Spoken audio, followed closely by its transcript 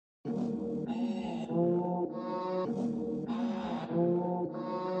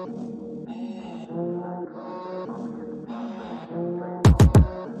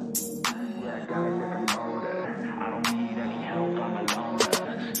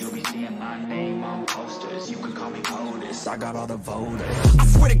my name on posters. You can call me POTUS, I got all the voters. I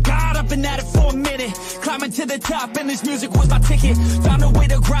swear to God, I've been at it for a minute. Climbing to the top and this music was my ticket. Found a way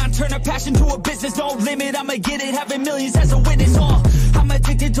to grind, turn a passion to a business. No limit, I'ma get it, having millions as a witness. I'm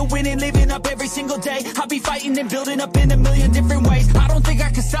addicted to winning, living up every single day. I'll be fighting and building up in a million different ways. I don't think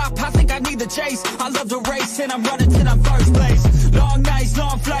I can stop, I think I need the chase. I love the race and I'm running till I'm first place. Long nights,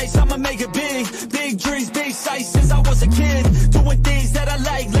 long flights, I'ma make it big. Big dreams, big sights since I was a kid. Doing things that I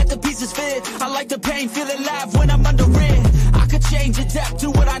like, let the pieces fit. I like the pain, feel alive when I'm under it. I could change, adapt,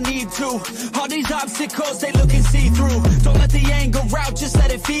 do what I need to. All these obstacles, they look and see through. Don't let the anger out, just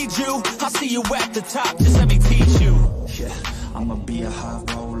let it feed you. I'll see you at the top, just let me teach you. Yeah, I'ma be a high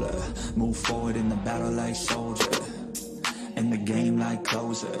roller, move forward in the battle like soldier. In the game like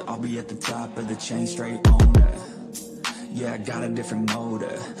closer, I'll be at the top of the chain, straight owner. Yeah, I got a different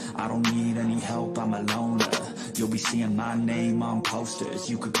motive, I don't need any help, I'm a loner. You'll be seeing my name on posters,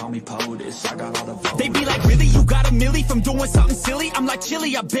 you could call me POTUS, I got all the voters. They be like, really, you got a milli from doing something silly? I'm like,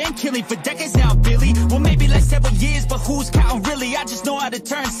 chilly, I've been killing for decades now, Billy. Well, maybe like several years, but who's counting really? I just know how to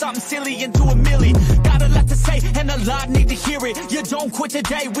turn something silly into a milli. Got a lot to say, and a lot need to hear it. You don't quit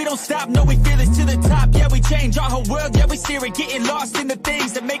today, we don't stop, no, we feel it to the top. Yeah, we change our whole world, yeah, we steer it. Getting lost in the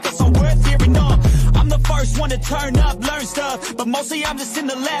things that make us so worth hearing. I'm the first one to turn up, learn stuff, but mostly I'm just in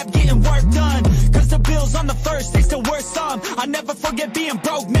the lab getting work done. Cause the bills on the first, they still worth some. I never forget being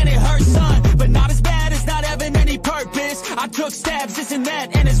broke, man, it hurts, son. But not as bad as not having any purpose. I took stabs, this and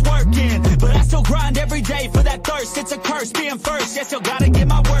that, and it's working. But I still grind every day for that thirst. It's a curse being first, yeah, still gotta get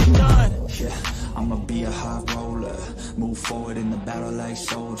my work done. Yeah, I'ma be a high roller, move forward in the battle like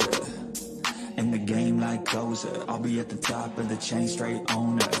soldier. In the game like closer, I'll be at the top of the chain, straight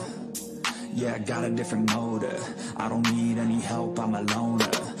owner. Yeah, I got a different motive, I don't need any help, I'm a loner.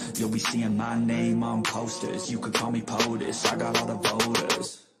 You'll be seeing my name on posters, you could call me POTUS, I got all the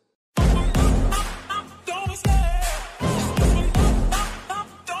voters.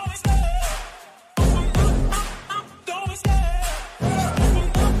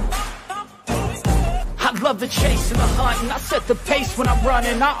 Love the chase and the hunt, and I set the pace when I'm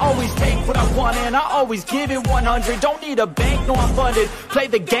running. I always take what I want and I always give it 100. Don't need a bank, no, I'm funded. Play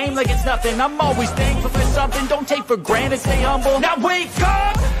the game like it's nothing. I'm always thankful for something. Don't take for granted, stay humble. Now wake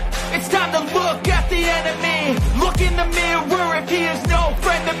up, it's time to look at the enemy. Look in the mirror if he is no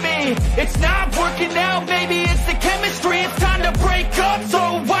friend to me. It's not working out, maybe it's the chemistry. It's time to break up so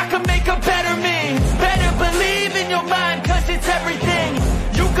I can make a better me. Better believe in your mind, cause it's everything.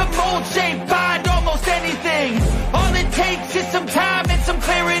 You can mold, shape, find almost anything. All it takes is some time and some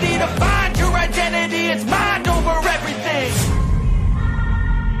clarity to find your identity. It's mind over everything.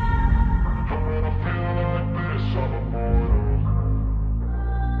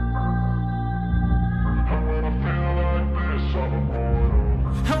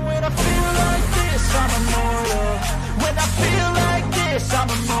 And when I feel like this, I'm immortal. When I feel like this, I'm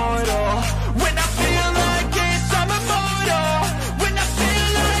immortal. When I feel like this, I'm immortal. When I feel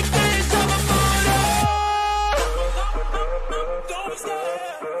like this, I'm immortal. Don't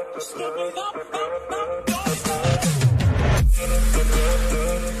stop, just give me up. Don't stop.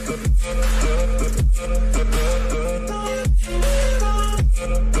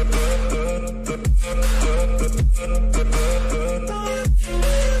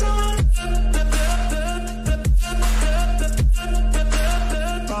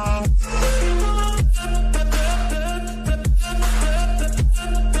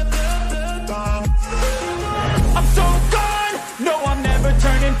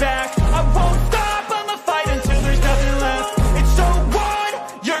 Back. I won't stop, I'ma fight until there's nothing left. It's so what?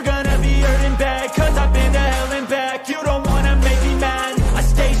 You're gonna be hurting bad, cause I've been to hell and back. You don't wanna make me mad, I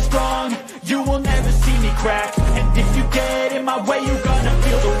stay strong. You will never see me crack. And if you get in my way, you're gonna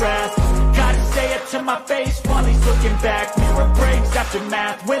feel the wrath. Gotta say it to my face while he's looking back. Mirror breaks after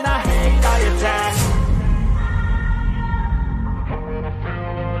math, when I hate, I attack.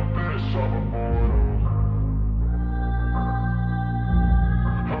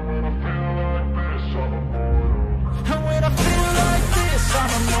 I'm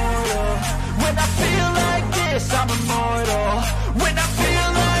immortal. When I feel like this, I'm immortal. When I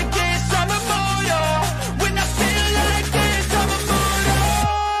feel like this, I'm immortal. When I feel like this, I'm immortal.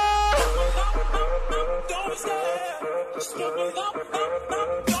 Don't stop, just give me up.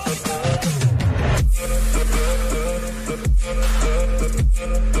 Don't stop.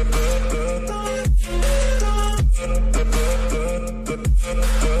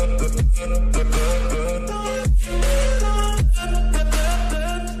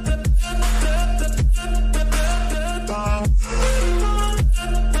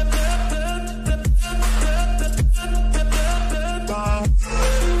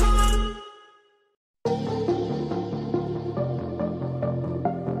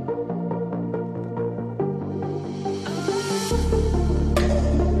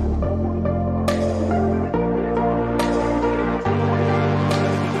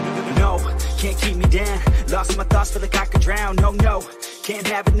 lost in my thoughts, feel like I could drown. No, no, can't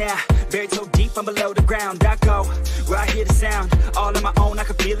have it now. Buried so deep, I'm below the ground. I go where I hear the sound, all on my own, I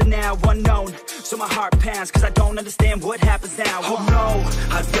can feel it now. Unknown, so my heart pounds, cause I don't understand what happens now. Oh no,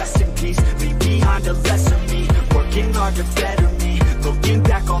 I'd rest in peace, leave behind a lesser me, working hard to better me. Looking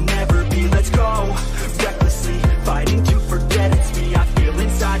back, I'll never be. Let's go recklessly, fighting to forget it's me. I feel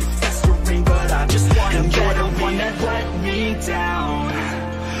inside it's festering, but I just want to get the one that let me down.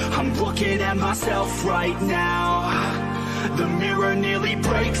 I'm looking at myself right now. The mirror nearly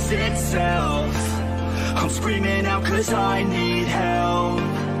breaks itself. I'm screaming out cause I need help.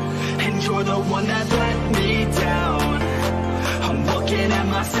 And you're the one that let me down. I'm looking at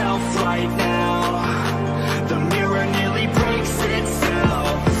myself right now. The mirror nearly breaks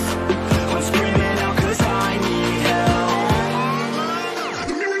itself. I'm screaming out cause I need help.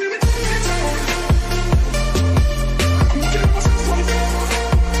 The mirror nearly breaks itself. I'm looking at myself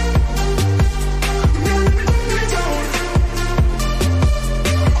right now. The mirror nearly breaks itself.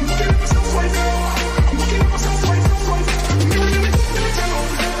 I'm looking at myself right now. I'm looking at myself right now. The mirror nearly breaks itself. I'm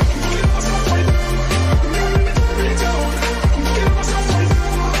looking at myself right now. The mirror nearly breaks itself. I'm looking at myself right now. The mirror nearly breaks itself. I'm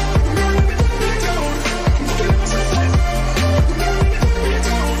looking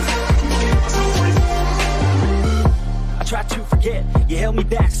at myself right now. I tried to forget, you held me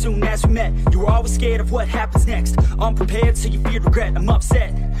back soon as we met. You were always scared of what happens next. Unprepared, so you feared regret. I'm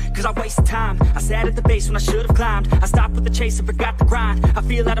upset, cause I wasted time. I sat at the base when I should have climbed. I stopped with the chase and forgot the grind. I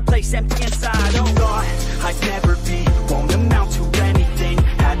feel out of place, empty inside. Oh God, I'd never be, won't amount to anything.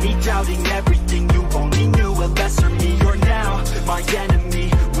 Had me doubting everything. You only knew a lesser me. You're now my enemy.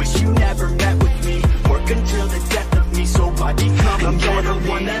 Wish you never met with me. Work until the death of me, so I become a you're the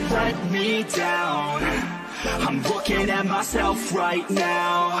one that let me down. I'm looking at myself right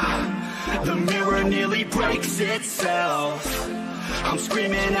now. The mirror nearly breaks itself. I'm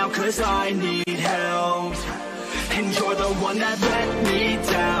screaming out cause I need help. And you're the one that let me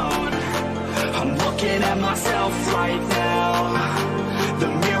down. I'm looking at myself right now. The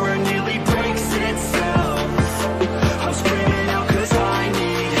mirror nearly breaks itself. I'm screaming out cause I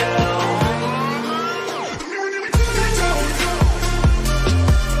need help. The mirror nearly breaks itself. I'm looking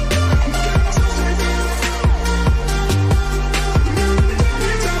at myself right now.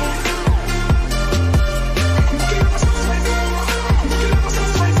 The mirror nearly breaks itself. I'm looking at myself right now. I'm looking at myself right now. The mirror nearly breaks itself. I'm looking at myself right now. The mirror nearly breaks itself. I'm looking at myself right now. The mirror nearly breaks itself. I'm looking at myself right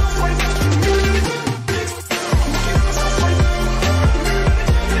now. The mirror nearly breaks itself. I'm looking at myself right now.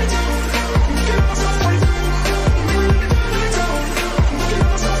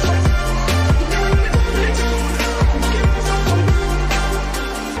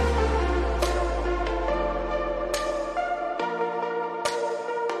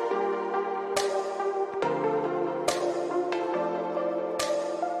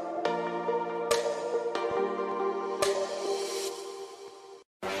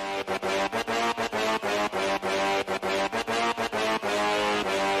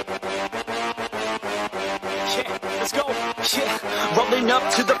 Yeah, let's go. Yeah, rolling up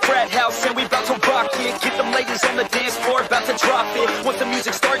to the frat house and we about to rock it. Get them ladies on the dance floor, about to drop it. Once the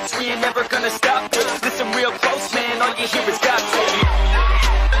music starts, we ain't never gonna stop it. Listen real close, man, all you hear is gospel.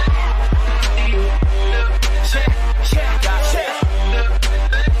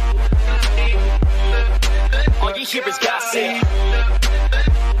 All you hear is gossip.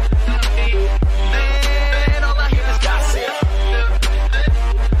 Man, all I hear is gossip.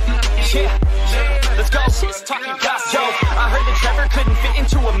 Yeah, let's go. She's talking gossip. Yo, I heard that Trevor couldn't fit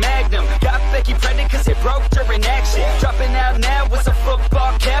into a Magnum. Got Becky pregnant cause it broke during action. Dropping out now was a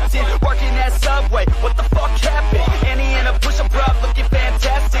football captain. Working at Subway, what the fuck happened? Annie and a push-up bra looking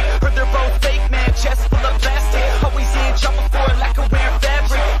fantastic. Heard they're both fake, man, chest full of plastic. Always in trouble for a lack of wearing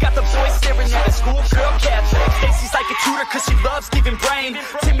fabric. Got the boys staring at a schoolgirl caption. Stacy's like a tutor cause she loves giving brain.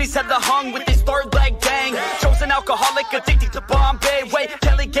 Timmy's had the hung with his third leg bang. Chosen alcoholic, addicted to Bombay. Wait,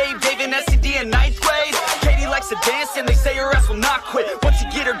 Kelly gave Dave an STD in 9th grade. Katie likes to dance and they say her ass will not quit. Once you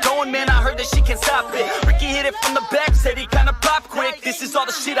get her going, man, I heard that she can't stop it. Ricky hit it from the back, said he kinda popped quick. This is all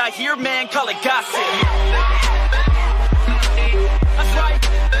the shit I hear, man, call it gossip. That's right,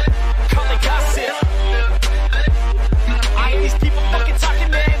 call it gossip. I hear these people fucking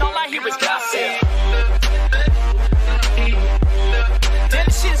talking, man, all I hear is gossip. Damn,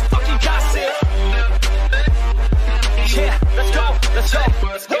 this shit is fucking gossip. Yeah, let's go, let's go,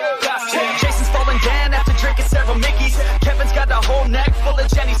 let's go. Gossip. Jason's falling down after drinking several Mickeys. Kevin's got a whole neck full of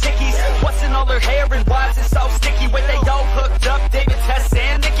Jenny Sickies. What's in all her hair and why is it so sticky? When they all hooked up, David, Tess,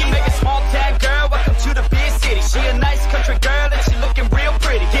 and Nikki. Make a small town girl, welcome to the big city. She a nice country girl and she looking real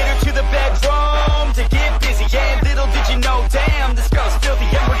pretty. Get her to the bedroom to get busy. Yeah, little did you know, damn, this girl's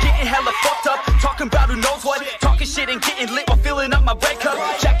filthy. And we're getting hella fucked up, talking about who knows what. Talking shit and getting lit while filling up my red cup.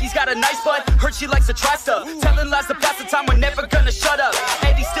 Jackie's She's got a nice butt, heard she likes to try stuff. Telling lies to pass the time, we're never gonna shut up.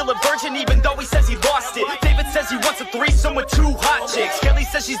 Eddie's still a virgin even though he says he lost it. David says he wants a threesome with 2 hot chicks. Kelly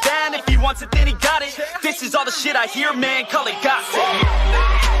says she's down, if he wants it then he got it. This is all the shit I hear, man, call it gossip.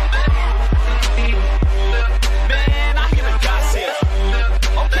 Man, I hear the gossip.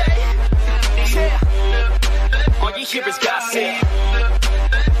 Okay, yeah, all you hear is gossip.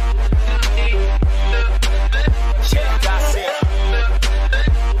 Yeah, gossip.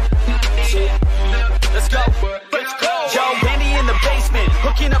 Let's go, let's go. Yo, Benny in the basement,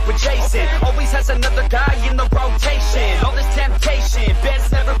 hooking up with Jason. Always has another guy in the rotation. All this temptation, bed's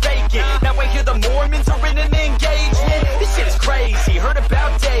never vacant. Now I hear the Mormons are in an engagement. This shit is crazy, heard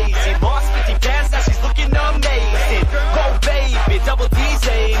about Daisy. Lost 50 pounds, now she's looking amazing. Go baby, double D's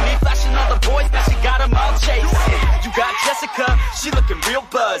Amy. Flashing all the boys, now she got them all chasing. You got Jessica, she looking real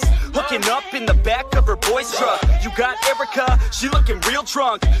buzzed. Hooking up in the back of her boy's truck. You got Erica, she looking real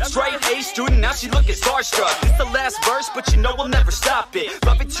drunk. Straight A student, now she looking starstruck. It's the last verse, but you know we'll never stop it.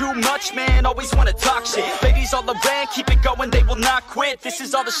 Love it too much, man, always wanna talk shit. Ladies all around, keep it going, they will not quit. This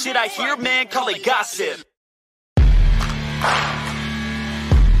is all the shit I hear, man, call it gossip.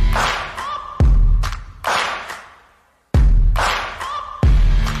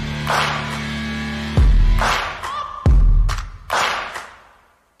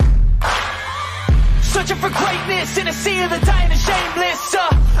 Searching for greatness in a sea of the dying and shameless,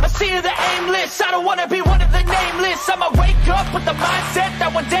 a sea of the aimless. I don't wanna be one of the nameless. I'ma wake up with the mindset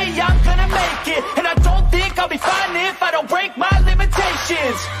that one day I'm gonna make it. And I don't think I'll be fine if I don't break my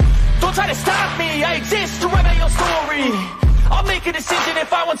limitations. Don't try to stop me, I exist to write my own story. I'll make a decision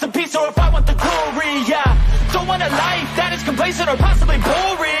if I want some peace or if I want the glory. Yeah, don't want a life that is complacent or possibly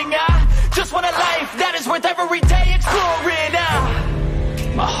boring. I just want a life that is worth every day exploring.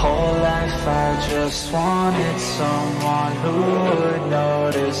 My whole life I just wanted someone who would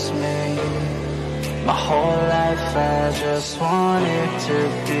notice me. My whole life I just wanted to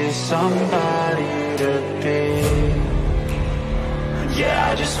be somebody to be.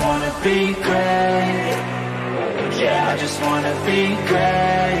 Yeah, I just wanna be great. Yeah, I just wanna be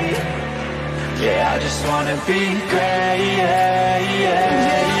great. Yeah, I just wanna be great. Yeah, yeah,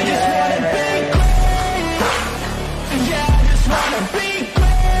 yeah, I just wanna be great. Yeah, I just wanna be great.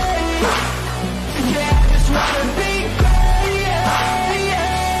 Yeah, I just wanna be great. Yeah,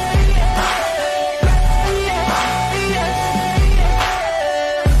 yeah,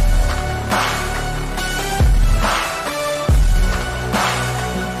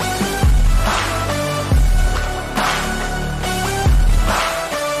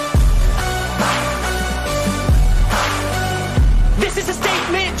 This is a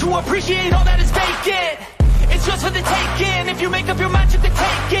statement to appreciate all that is vacant. It's just for the taking. If you make up your mind, you can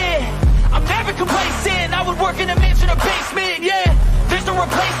take it. I'm never complacent. I would work in a mansion or basement, yeah. There's no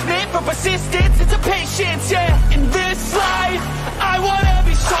replacement for persistence, it's a patience, yeah. In this life, I wanna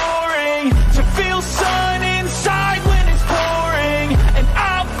be soaring, to feel sun inside when it's pouring. And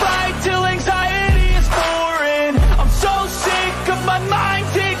I'll fight till anxiety is foreign. I'm so sick of my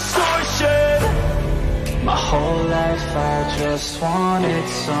mind's extortion. My whole life I just wanted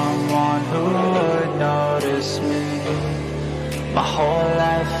someone who would notice me. My whole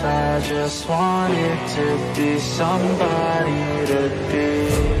life I just wanted to be somebody to be.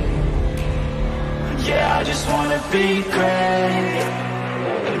 Yeah, I just wanna be great.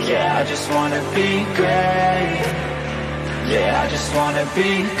 Yeah, I just wanna be great. Yeah, I just wanna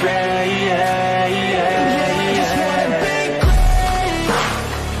be great. Yeah, yeah, yeah, I just wanna be great.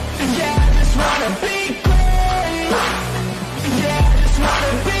 Yeah, I just wanna be great. Yeah, I just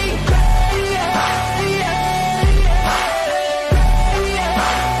wanna be great. Yeah, yeah.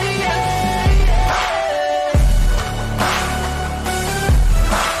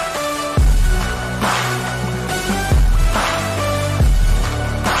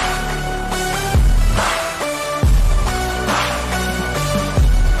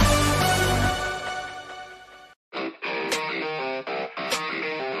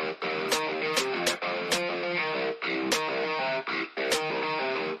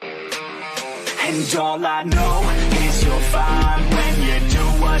 And all I know is you're fine when you do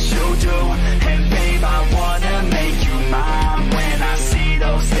what you do. And babe, I wanna make you mine. When I see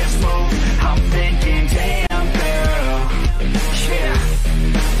those hips move, I'm thinking, damn girl, yeah,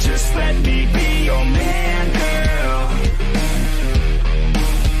 just let me be your man, girl.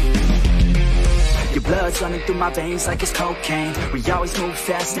 Your blood's running through through my veins like it's cocaine. We always move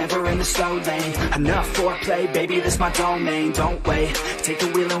fast, never in the slow lane. Enough foreplay, baby, this my domain. Don't wait, take the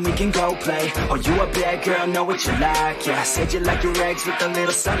wheel and we can go play. Oh, you a bad girl, know what you like, yeah. Said you like your eggs with a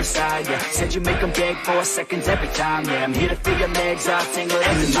little sunny side, yeah. Said you make them beg for seconds every time, yeah. I'm here to feel your legs all tingle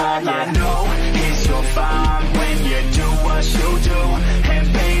every time, yeah. I know is you're fine when you do what you do.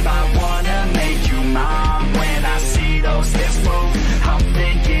 And babe, I wanna make you mine. When I see those hips move, I'm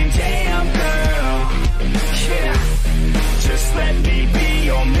thinking, damn girl, yeah. Just let me be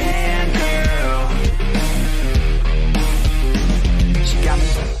your man, girl. She got me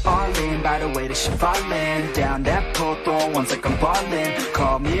all in by the way that she fallin'. Down that pole, throwing ones like I'm ballin'.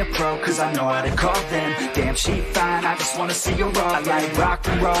 Call me a pro, cause I know how to call them. Damn, she fine, I just wanna see her roll. I like rock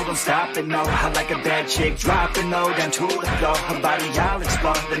and roll, don't stop it, no. I like a bad chick, dropping low, down to the floor. Her body, I'll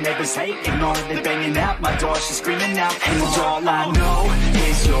explore. The neighbors hate, ignore. They banging out my door, she's screaming out. And all I know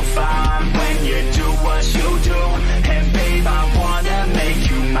is you're fine when you do what you do. And babe, I wanna make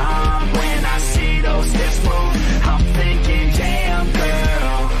you mine. When I see those hips move, I'm thinking, damn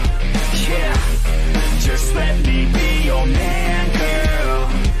girl, yeah. Just let me be your man, girl.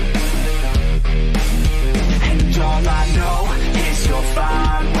 And all I know is you're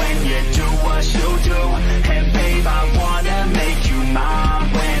fine when you do what you do. And babe, I wanna make you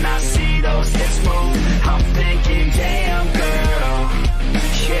mine. When I see those hips move, I'm thinking, damn girl,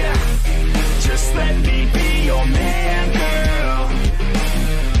 yeah. Just let me be your man, girl.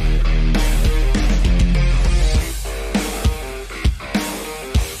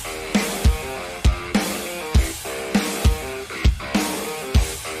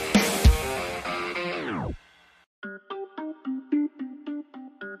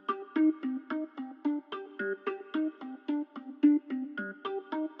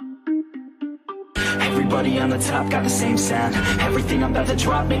 Everybody on the top got the same sound. Everything I'm about to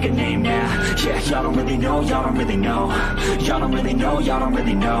drop, make a name now. Yeah, y'all don't really know, y'all don't really know. Y'all don't really know, y'all don't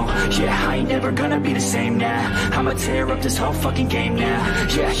really know. Yeah, I ain't never gonna be the same now. I'ma tear up this whole fucking game now.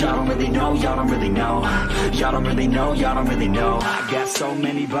 Yeah, y'all don't really know, y'all don't really know. Y'all don't really know, y'all don't really know. I got so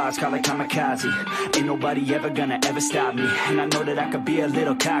many bars, call it kamikaze. Ain't nobody ever gonna ever stop me. And I know that I could be a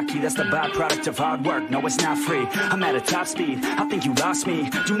little cocky. That's the byproduct of hard work, no it's not free. I'm at a top speed, I think you lost me.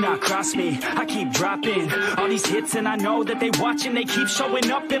 Do not cross me, I keep dropping all these hits and I know that they watching. They keep showing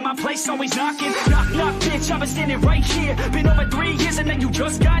up in my place, always knocking. Knock, knock, bitch, I've been standing right here. Been over 3 years and then you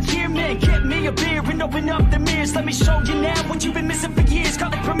just got here. Man, get me a beer and open up the mirrors. Let me show you now what you've been missing for years.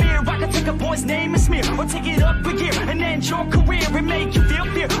 Call it premiere, I can take a boy's name and smear, or take it up a gear and end your career and make you feel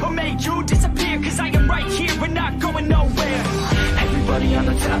fear, or make you disappear. Cause I am right here and not going nowhere. Everybody on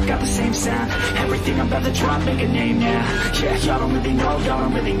the top got the same sound. Everything I'm about to drop, make a name now. Yeah, y'all don't really know, y'all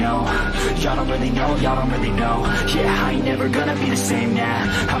don't really know. Y'all don't really know, y'all don't really know. Yeah, I ain't never gonna be the same now.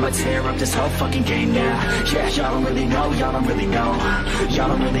 I'ma tear up this whole fucking game now. Yeah, y'all don't really know, y'all don't really know. Y'all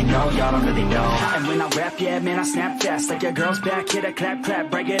don't really know, y'all don't really know. And when I rap, yeah, man, I snap fast. Like your girl's back, hit a clap, clap,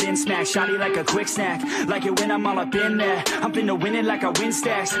 break it in, smack. Shotty like a quick snack, like it when I'm all up in there. I'm finna win it like I win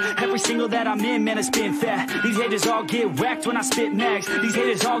stacks. Every single that I'm in, man, it's been fat. These haters all get whacked when I spit mags. These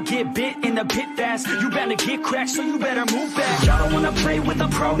haters all get bit in the pit fast. You better get cracked, so you better move back. Y'all don't wanna play with a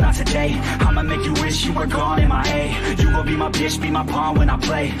pro, not today. I'ma make you wish you were gone in my A. You gon' be my bitch, be my pawn when I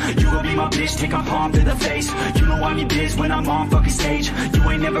play. You gon' be my bitch, take my palm to the face. You know I'm your biz when I'm on fucking stage. You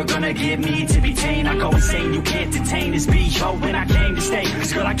ain't never gonna get me to be tame. I go insane, you can't detain this B.O. when I came to stay.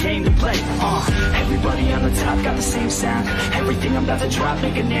 Cause girl, I came to play. Everybody on the top got the same sound. Everything I'm about to drop,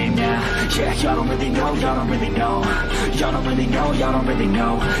 make a name now. Yeah, y'all don't really know, y'all don't really know. Y'all don't really know, y'all don't really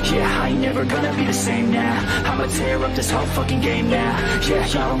know. Yeah, I ain't never gonna be the same now. I'ma tear up this whole fucking game now. Yeah,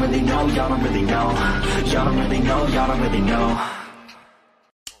 y'all don't really know, y'all don't really know. Y'all don't really know, y'all don't really know.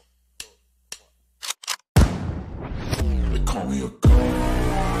 They call me a god.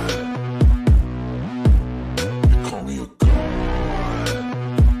 They call me a god.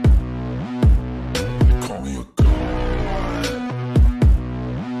 They call me a god.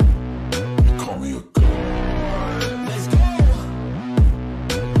 They call me a god. Let's go.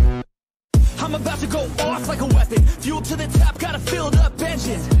 I'm about to go off like a weapon. Fuel to the top, got a filled up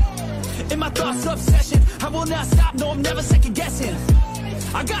engine. In my thoughts, obsession, I will not stop, no, I'm never second guessing.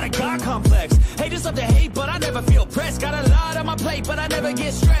 I got a God complex, haters love to hate, but I never feel pressed. Got a lot on my plate, but I never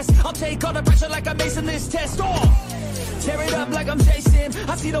get stressed. I'll take all the pressure like I'm acing this test. Tear it up like I'm Jason.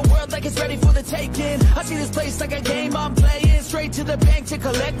 I see the world like it's ready for the taking. I see this place like a game I'm playing. Straight to the bank to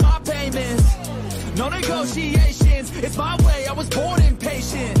collect my payments. No negotiations, it's my way, I was born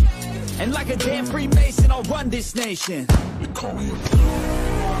impatient. And like a damn Freemason, I'll run this nation. They call me a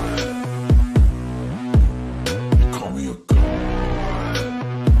god. They call me a god.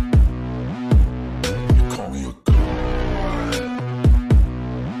 They call me a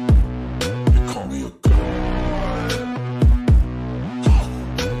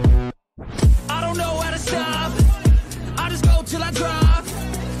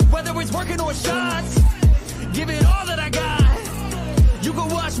You can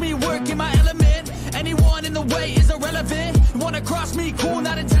watch me work in my element. Anyone in the way is irrelevant. You wanna cross me, cool,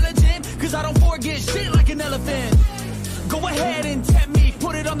 not intelligent, cause I don't forget shit like an elephant. Go ahead and tempt me,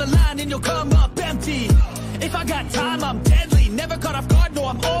 put it on the line and you'll come up empty. If I got time, I'm deadly, never caught off guard, no,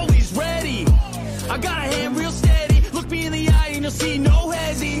 I'm always ready. I got a hand real steady, look me in the eye and you'll see no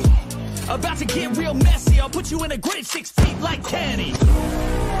hezzy. About to get real messy, I'll put you in a grave 6 feet like Kenny.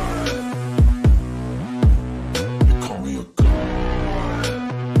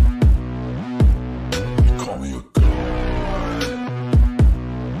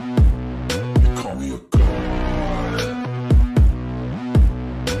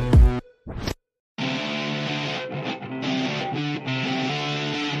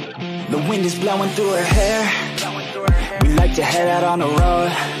 The wind is blowing through her hair. We like to head out on the road,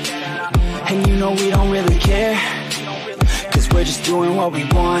 and you know we don't really care, cause we're just doing what we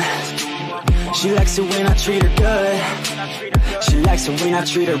want. She likes it when I treat her good. She likes it when I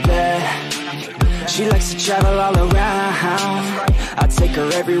treat her bad. She likes to travel all around. I take her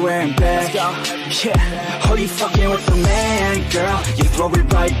everywhere and back. Yeah, oh, you fucking with the man, girl. You throw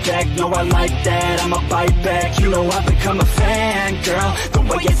it right back, no, I like that. I'ma bite back, you know I've become a fan, girl. The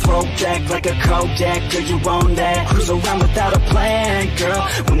way you throw back like a Kodak, girl, you own that. Cruise around without a plan, girl.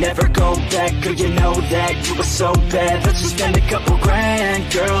 We'll never go back, girl, you know that. You were so bad, let's just spend a couple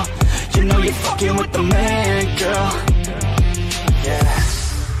grand, girl. You know you're fucking with the man, girl. Yeah.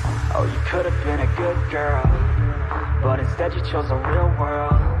 Oh, you could've been a good girl, but instead you chose the real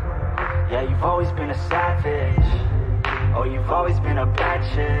world. Yeah, you've always been a savage. Oh, you've always been a bad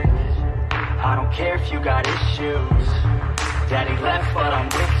chick. I don't care if you got issues. Daddy left, but I'm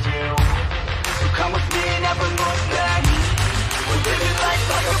with you. So come with me and never look back. We're living life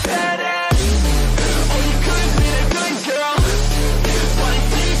like a badass. Oh, you could've been a good girl, but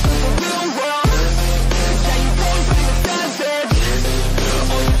instead you chose the real world. Yeah, you've always been a savage. Oh, you've always been a bad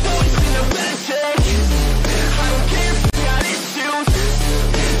chick. I don't care if you got issues. Daddy left, but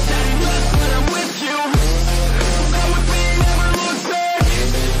I'm with you. So come with me and never look back. We're living life like a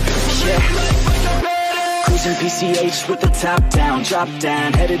badass. Cruising PCH with the top down, drop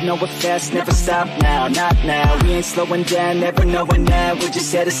down, headed nowhere fast, never stop now, not now. We ain't slowing down, never knowing that. We're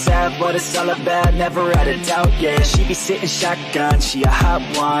just headed south, what it's all about, never had a doubt, yeah. She be sitting shotgun, she a hot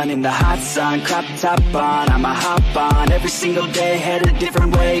one, in the hot sun, crop top on, I'ma hop on, every single day, head a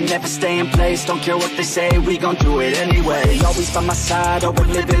different way, never stay in place, don't care what they say, we gon' do it anyway. Always by my side, oh, we're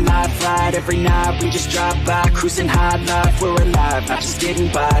living life right, every night we just drive by, cruising high life, we're alive, not just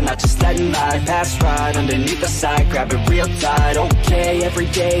getting by, not just letting life pass right underneath the side, grab it real tight. Okay, every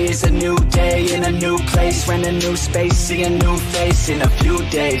day is a new day in a new place, rent a new space, see a new face in a few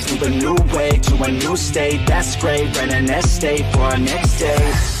days, move a new way to a new state, that's great, rent an estate for our next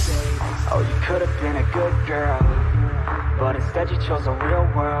day. Oh, you could have been a good girl, but instead you chose a real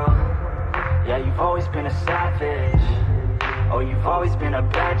world. Yeah, you've always been a savage. Oh, you've always been a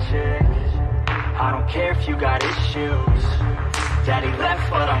bad chick. I don't care if you got issues. Daddy left,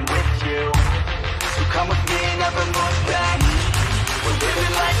 but I'm with you. So come with me and never look back. We're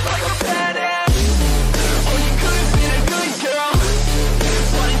living life like a badass. Oh, you could have been a good girl,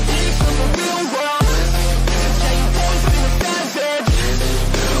 but instead you chose the real world. Yeah, you've always been a savage.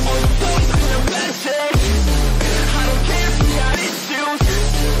 Oh, you've always been a bad chick. I don't care if you got issues.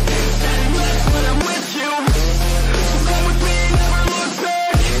 Daddy left, but I'm with you. So come with me and never look back. We're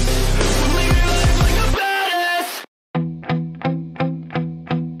living life like a badass.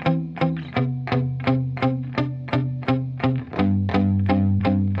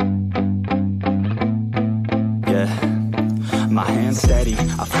 My hands steady,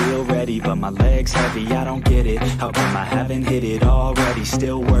 I feel ready, but my legs heavy, I don't get it. How come I haven't hit it already?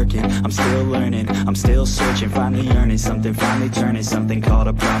 Still working, I'm still learning, I'm still searching, finally earning something, finally turning something called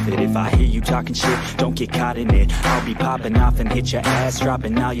a profit. If I hear you talking shit, don't get caught in it. I'll be popping off and hit your ass,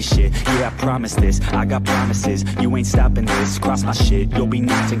 dropping all your shit. Yeah, I promise this, I got promises, you ain't stopping this. Cross my shit, you'll be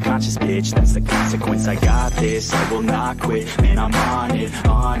knocked unconscious, bitch. That's the consequence, I got this, I will not quit. Man, I'm on it,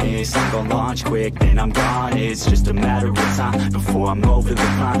 honest, I'm gonna launch quick, then I'm gone. It's just a matter of time before I'm over the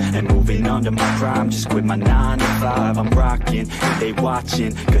climb and moving under my prime. Just quit my 9 to 5, I'm rocking, and they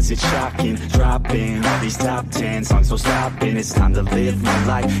watching, cause it's shocking. Dropping all these top 10 songs, no stopping. It's time to live my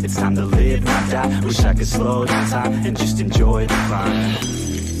life, it's time to live, not die. Wish I could slow down time and just enjoy the climb.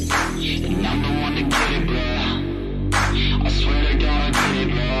 And I'm the one to get it, bro. I swear to God I get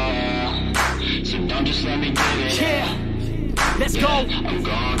it, bro. So don't just let me get it. Yeah, let's go. I'm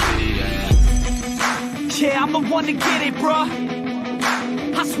gonna get it, yeah. Yeah, I'm the one to get it, bro.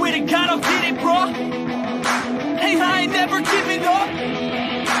 I swear to God I'll get it, bro. Hey, I ain't never giving up.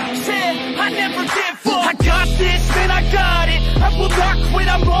 Said I never give fuck. I got this, man, I got it. I will not quit,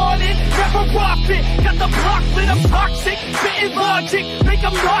 I'm on it. Never rock it. Got the block lit, I'm toxic. Spitting logic, make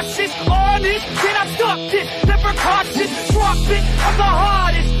them nauseous. Honest, then I'm stuck it. Never cautious, drop it. I'm the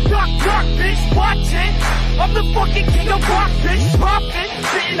hardest. Knock, knock, bitch, watch it. I'm the fucking king of rock, bitch. Pop it,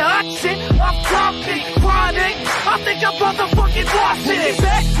 spitting hot shit. I'm topic, chronic. I think I'm motherfucking lost it. Making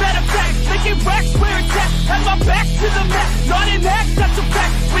back, better facts. Making racks where it's at. Have my back to the mat. Not an act, that's a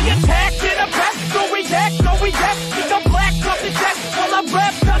fact. We attack in a back. No react, no react. Think I'm black, up the deck. While I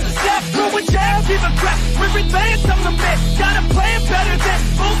rap, does a step. Throw a jab, give a crap. We're advanced, I'm the man. Gotta play it better than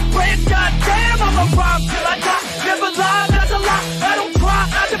most brands. Goddamn, I'm a rhyme till I die. Never lie, that's a lie. I don't try,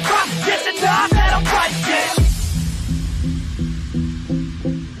 I defy. Get the nod that I'm right, yeah.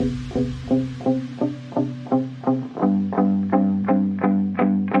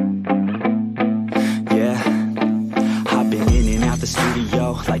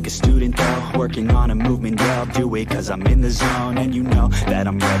 Like a student though, working on a movement, yeah, I'll do it cause I'm in the zone. And you know that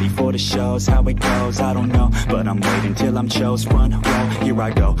I'm ready for the shows. How it goes, I don't know, but I'm waiting till I'm chose. Run, roll, here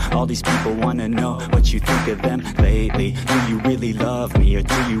I go. All these people wanna know what you think of them lately. Do you really love me or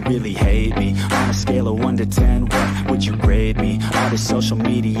do you really hate me? On a scale of 1 to 10, what would you grade me? All this social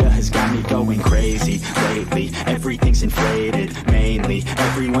media has got me going crazy lately. Everything's inflated, mainly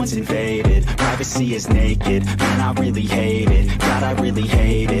everyone's invaded. Privacy is naked, man, I really hate it. God, I really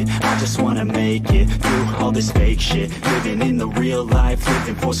hate it. I just wanna make it through all this fake shit. Living in the real life,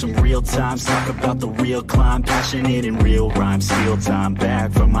 living for some real times. Talk about the real climb, passionate in real rhymes. Steal time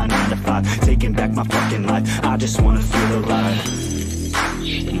back from my 9 to 5, taking back my fucking life. I just wanna feel alive.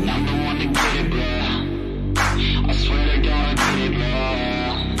 And I'm the one to get it, bro. I swear to God I get it,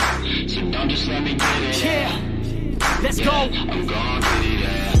 bro. So don't just let me get it. Yeah, let's go. I'm gonna get it,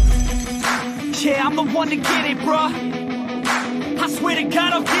 yeah. Yeah, I'm the one to get it, bro. I swear to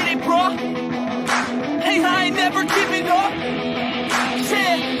God I'll get it, bro. Hey, I ain't never giving up.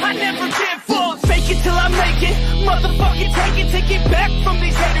 Yeah, I never give up. Fake it till I make it. Motherfucking take it back from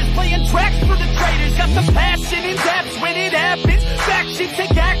these haters. Playing tracks for the traitors. Got the passion in depth when it happens. Factions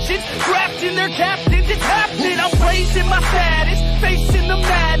take actions, drafting their captains. It's happening. I'm raising my status, facing the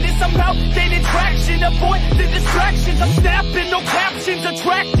madness. I'm out gaining traction, avoid the distractions. I'm snapping, no captions,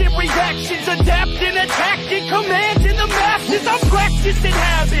 attracting reactions, adapting, attacking, commanding the masses. I'm practicing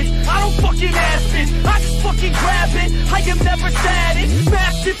habits, I don't fucking ask it, I just fucking grab it. I am never static,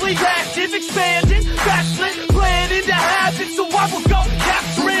 massively active, expanding, backslid, planning to have it. So I will go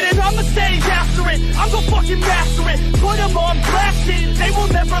capture it, and I'ma stay after it. I'm gonna fucking master it, put them on blast it. They will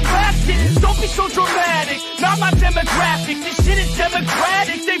never last it, don't be so dramatic. Not my demographic, this shit is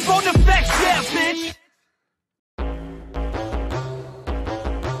democratic. They vote NEFFEX, yeah, bitch.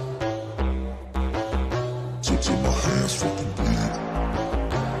 Till my hands fucking bleed.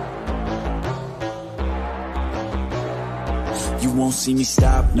 You won't see me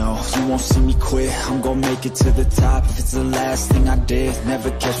stop, no, you won't see me quit. I'm gonna make it to the top if it's the last thing I did.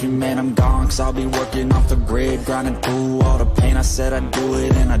 Never catch me, man, I'm gone, cause I'll be working off the grid. Grinding through all the pain, I said I'd do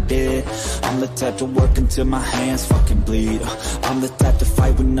it, and I did. I'm the type to work until my hands fucking bleed. I'm the type to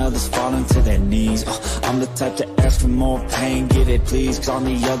fight when others fall into their knees. I'm the type to ask for more pain, get it please. Cause on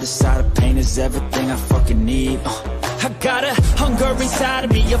the other side of pain is everything I fucking need. I got a hunger inside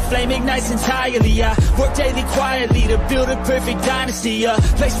of me, a flame ignites entirely. I work daily quietly to build a perfect dynasty, a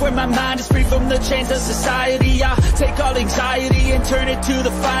place where my mind is free from the chains of society. I take all anxiety and turn it to the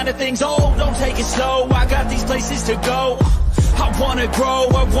finer things. Oh, don't take it slow, I got these places to go. I wanna grow,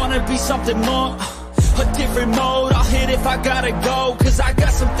 I wanna be something more. A different mode, I'll hit if I gotta go. Cause I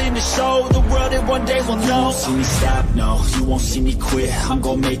got something to show the world, and one day will know. You won't see me stop, no, you won't see me quit. I'm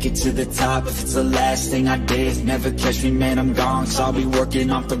gonna make it to the top if it's the last thing I did. Never catch me, man, I'm gone, cause I'll be working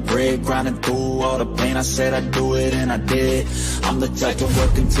off the grid. Grinding through all the pain, I said I'd do it, and I did. I'm the type to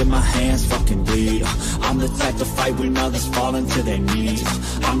work until my hands fucking bleed. I'm the type to fight when others fall into their knees.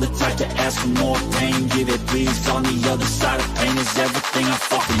 I'm the type to ask for more pain, give it please. On the other side of pain is everything I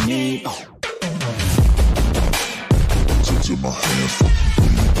fucking need. Till my hands fucking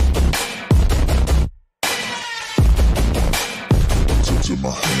bleed. Till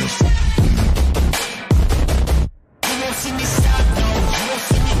my hands fucking bleed. You won't see me stop, no, you won't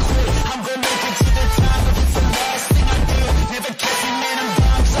see me quit. I'm gonna make it to the top if it's the last thing I did. Never catch me, man, I'm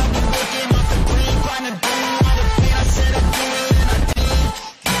gone, cause I've been working off the grid. Grinding through all the pain, I said I'd do it, and I did.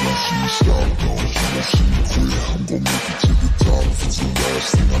 You won't see me stop, no, you won't see me quit. I'm gonna make it to the top if it's the last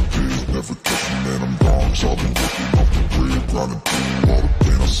thing I did. Never catch me, man, I'm gone, cause I've been working off the grid. Grinding through all the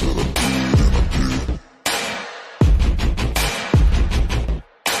pain, I said I'd do it, and I did.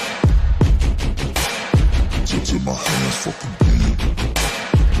 Till my hands fucking bleed.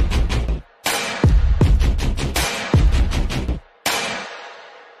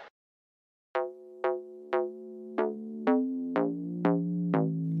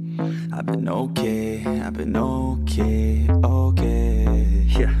 I've been okay, okay,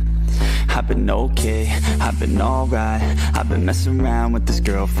 yeah. I've been okay, I've been alright. I've been messing around with this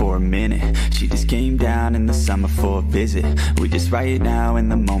girl for a minute. She just came down in the summer for a visit. We just right now in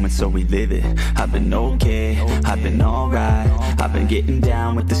the moment, so we live it. I've been okay, I've been alright. I've been getting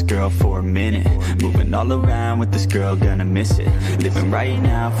down with this girl for a minute. Moving all around with this girl, gonna miss it. Living right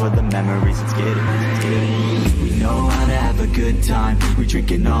now for the memories, let's get it. We know how to have a good time. We're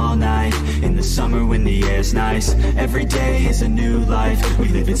drinking all night in the summer when the air's nice. Every day is a new life, we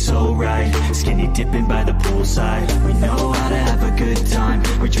live it so right. Skinny dipping by the poolside. We know how to have a good time.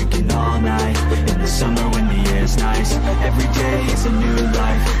 We're drinking all night in the summer when the air's nice. Every day is a new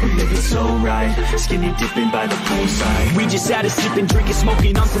life, we live it so right. Skinny dipping by the poolside. We just had a sipping, drinking,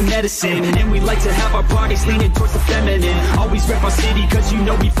 smoking on some medicine. And we like to have our parties leaning towards the feminine. Always rep our city cause you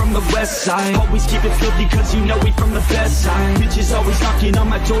know we from the west side. Always keep it filthy cause you know we from the best side. Bitches always knocking on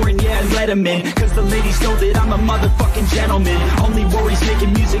my door and yeah, let them in. Cause the ladies know that I'm a motherfucking gentleman. Only worries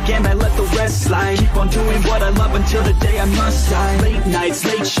making music and I let the rest slide. Keep on doing what I love until the day I must die. Late nights,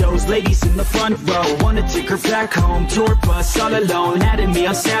 late shows, ladies in the front row. Wanna take her back home, tour bus all alone. Adding me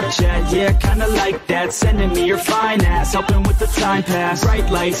on Snapchat, yeah, kinda like that. Sending me your fine ass, helping with the time pass. Bright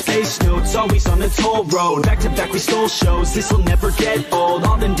lights, face notes, always on the toll road. Back to back we stole shows, this'll never get old.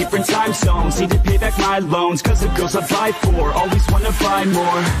 All in different time zones, need to pay back my loans. Cause the girls I buy for, always wanna buy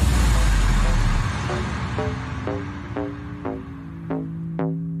more.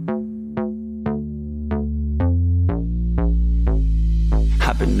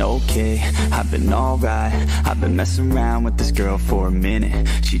 I've been okay, I've been alright. I've been messing around with this girl for a minute.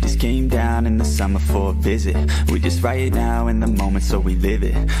 She just came down in the summer for a visit. We just right now in the moment, so we live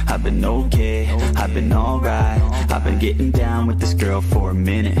it. I've been okay, I've been alright. I've been getting down with this girl for a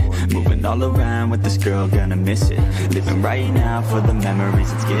minute. Moving all around with this girl, gonna miss it. Living right now for the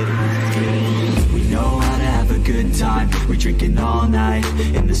memories, let's get it, let's get it. We know how to have a good time. We're drinking all night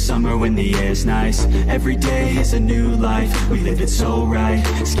in the summer when the air's nice. Every day is a new life, we live it so right.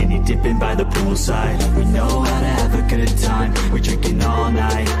 Skinny dipping by the poolside. We know how to have a good time. We're drinking all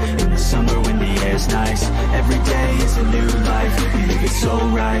night in the summer when the air's nice. Every day is a new life, we live it so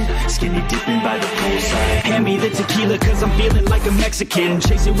right. Skinny dipping by the poolside. Hand me the tequila cause I'm feeling like a Mexican.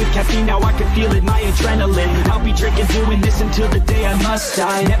 Chase it with caffeine, now I can feel it, my adrenaline. I'll be drinking, doing this until the day I must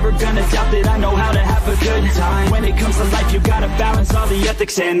die. Never gonna doubt that I know how to have a good time. When it comes to life, you gotta balance all the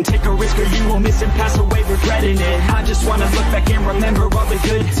ethics and take a risk or you will miss and pass away regretting it. I just wanna look back and remember all the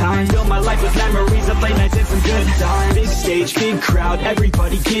good times. Fill my life with memories of late nights and some good times. Big stage, big crowd,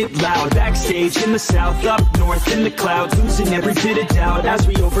 everybody get loud. Backstage in the south, up north in the clouds. Losing every bit of doubt as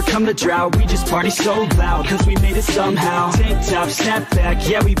we overcome the drought. We just party so loud cause we made it somehow. Tank top, snap back,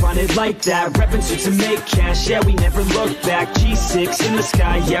 yeah we run it like that. Reppin' suits and make cash, yeah we never look back. G6 in the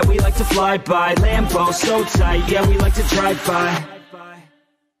sky, yeah we like to fly by. Lambo so tight, yeah we like to drive by.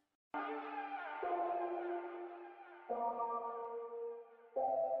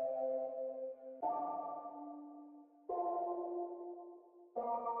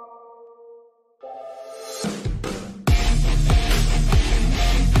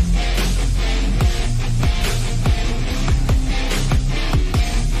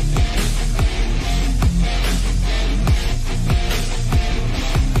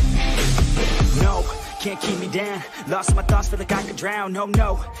 Can't keep me down, lost my thoughts, feel like I could drown. No,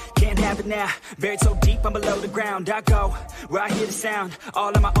 no, can't have it now, buried so deep I'm below the ground. I go where I hear the sound,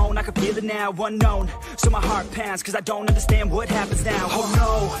 all on my own, I can feel it now. Unknown, so my heart pounds, cause I don't understand what happens now. Oh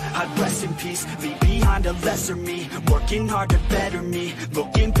no, I'd rest in peace, leave behind a lesser me. Working hard to better me,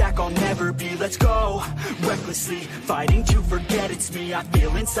 looking back I'll never be. Let's go, recklessly, fighting to forget it's me. I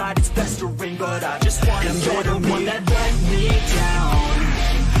feel inside it's festering, but I just want to better me. One that let me down,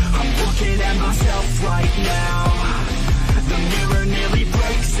 I'm looking at myself right now. The mirror nearly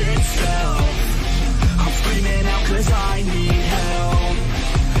breaks itself. I'm screaming out cause I need help.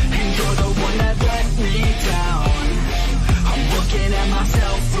 And you're the one that let me down. I'm looking at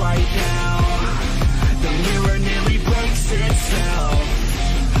myself right now. The mirror nearly breaks itself.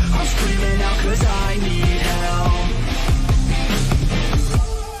 I'm screaming out cause I need help.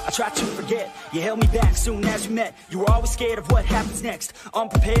 I tried to forget, you held me back soon as we met. You were always scared of what happens next.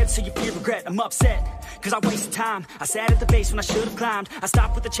 Unprepared, so you fear regret. I'm upset, cause I wasted time. I sat at the base when I should have climbed. I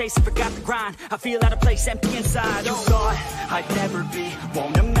stopped with the chase and forgot the grind. I feel out of place, empty inside. You thought I'd never be,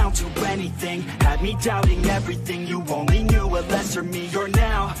 won't amount to anything. Had me doubting everything, you only knew a lesser me. You're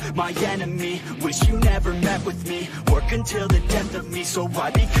now my enemy, wish you never met with me. Work until the death of me, so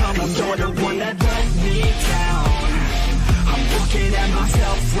I become a You're the one that let me down. I'm looking at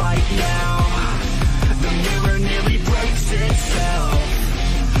myself right now. The mirror nearly breaks itself.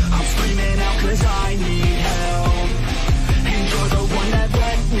 I'm screaming out 'cause I need help, and you're the one that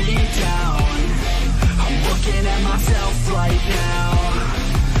let me down. I'm looking at myself right now,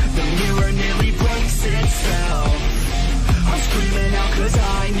 the mirror nearly breaks itself. I'm screaming out 'cause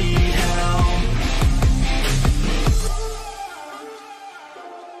I need help.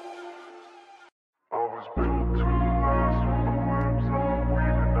 I was built to last with the webs I'm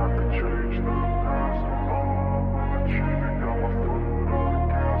weaving. I could change the past with all I'm achieving. Got my foot on the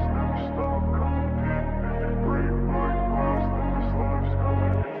gas, never stop competing. If you break my glass, then this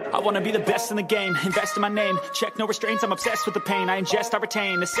life's gonna I wanna be the best in the game, invest in my name. Check no restraints, I'm obsessed with the pain. I ingest, I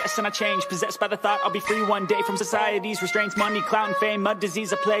retain, assess and I change. Possessed by the thought I'll be free one day from society's restraints. Money, clout and fame, mud,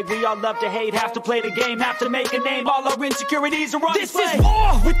 disease, a plague. We all love to hate, have to play the game, have to make a name. All our insecurities are on display. This is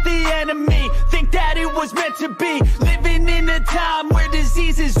war with the enemy, think that it was meant to be. Living in a time where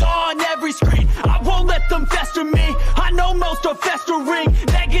disease is on every screen. I won't let them fester me, I know most are festering.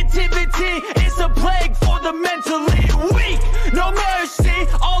 Negativity is a plague for the mentally weak. No mercy,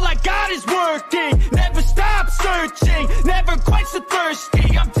 all I got is working. Never stop searching, never quench the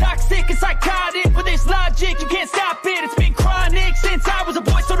thirsty. I'm toxic and psychotic, but there's logic, you can't stop it. It's been chronic since I was a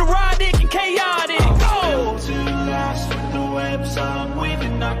boy, so neurotic and chaotic. I'm built to last with the webs I'm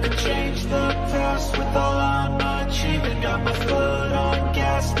weaving. I could change the past with all I'm achieving. Got my foot on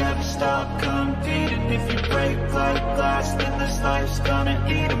gas, never stop competing. If you break like glass, then this life's gonna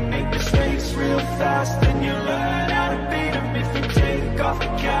eat 'em. Make mistakes real fast, then you learn how to beat 'em. If you take off the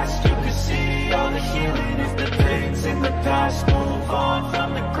gas, you can see all the healing. If the pain's in the past, move on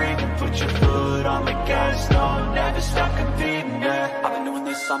from the grave and put your foot on the gas. No, never stop competing, yeah. I've been doing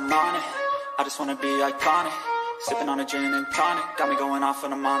this, I'm on it, I just wanna be iconic. Sipping on a gin and tonic, got me going off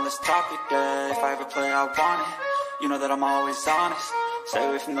when I'm on this topic, yeah. If I ever play, I want it, you know that I'm always honest. Stay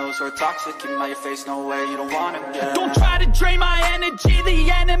away from those who are toxic, keep them out your face, no way, you don't want it, yeah. Don't try to drain my energy, the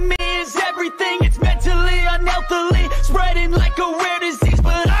enemy is everything. It's mentally, unhealthily, spreading like a rare disease.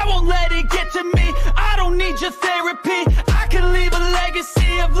 But I won't let it get to me, I don't need your therapy. I can leave a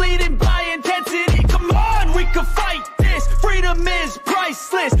legacy of leading by intensity. Come on, we can fight this, freedom is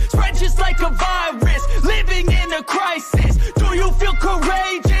priceless. Spread just like a virus, living in a crisis. Do you feel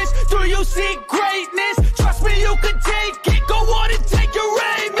courageous? Do you seek greatness? Trust me, you can take it, go on and take your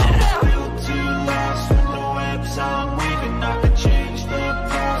aim. I'm built to last with the webs I'm weaving. I could change the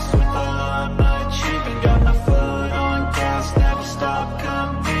past with all I'm achieving. Got my foot on gas, never stop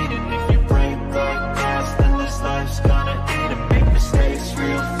competing. If you break like glass, then this life's gonna eat 'em. Make mistakes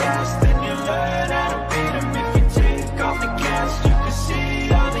real fast, then you learn how to beat 'em. If you take off the gas, you can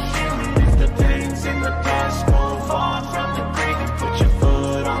see all the healing. If the pain's in the past, move on from the grave and put your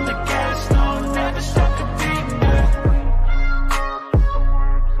foot on the gas. No, never stop competing, yeah.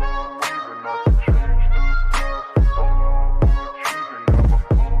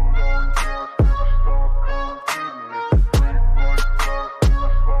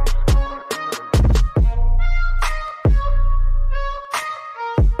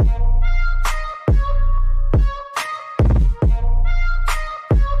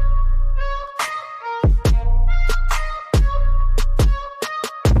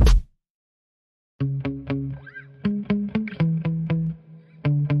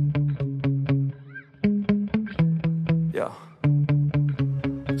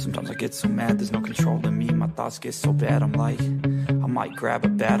 Sometimes I get so mad, there's no control in me. My thoughts get so bad, I'm like, I might grab a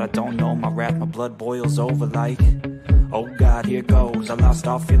bat, I don't know. My wrath, my blood boils over like, oh God, here goes. I lost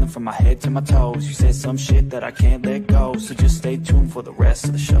all feeling from my head to my toes. You said some shit that I can't let go, so just stay tuned for the rest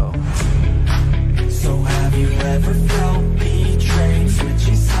of the show. So have you ever felt betrayed?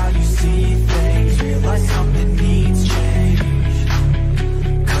 Switches how you see things, realize something needs change.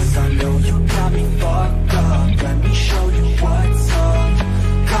 Cause I know you got me fucked up, let me show you what's up.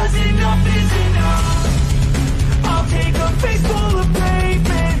 Cause enough is enough. I'll take a face full of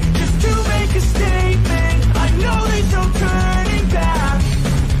pavement just to make a statement. I know there's no turning back.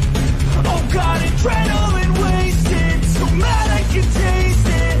 Oh God, adrenaline wasted, so mad I can taste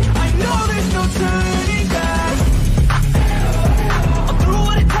it. I know there's no turning back. I'll do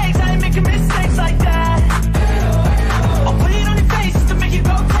what it takes, I ain't making mistakes like that. I'll put it on your face just to make you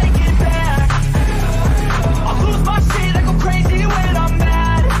go take it back. I'll lose my shit, I go crazy when I'm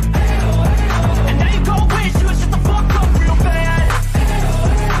mad. And now you go wish you would shut the fuck up real bad.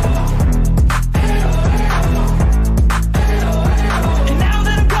 And now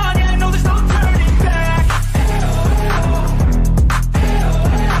that I'm gone, yeah, I know there's no turning back.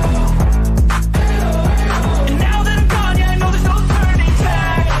 And now that I'm gone, yeah, I know there's no turning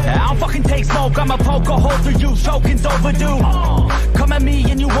back. I don't fucking take smoke, I'm a poker hole through you, choking's overdue. Come at me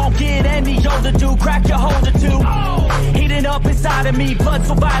and you won't get any older, dude. Crack your holder too. Heating burning up inside of me, blood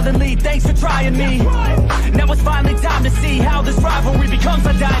so violently, thanks for trying me. Now it's finally time to see how this rivalry becomes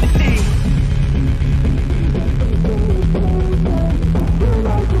a dynasty.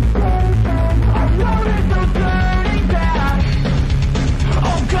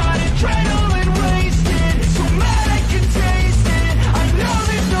 Oh God, adrenaline wasted, so mad I can taste it. I know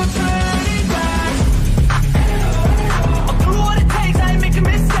there's no turning back. I'll do what it takes, I ain't making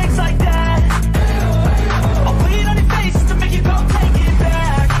mistakes like that. I'll put it on your face to make you go take it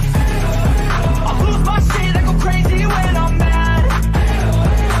back. I'll lose my shit, I go crazy when I'm mad.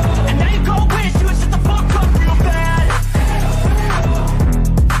 And now you gon' wish you would shut the fuck up real bad.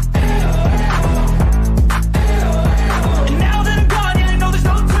 And now that I'm gone, yeah, I know there's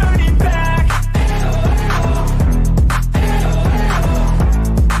no turning back.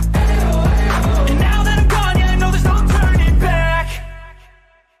 And now that I'm gone, yeah, I know there's no turning back.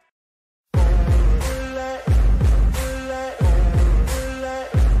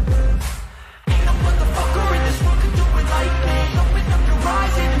 Ain't no motherfucker in this world can do it like me. Open up your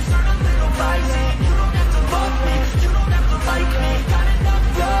eyes and insert a little rising. You don't have to love me, you don't have to like me. Got enough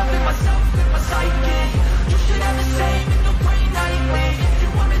love in myself, in my psyche. You should have the same in your brain nightly. If you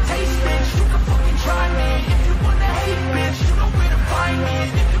wanna taste, bitch, you can fucking try me. If you wanna hate, bitch, you know where to find me.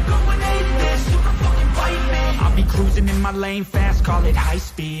 And if you go and hate this, you can fucking fight me. I'll be cruising in my lane fast, call it high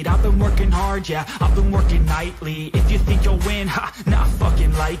speed. I've been working hard, yeah, I've been working nightly. If you think you'll win, ha, not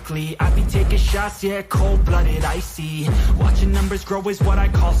fucking likely. I be taking shots, yeah, cold-blooded, icy. Watching numbers grow is what I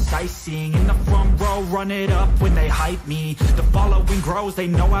call sightseeing. In the front row, run it up when they hype me. The following grows, they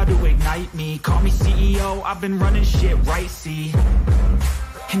know how to ignite me. Call me CEO, I've been running shit right, see.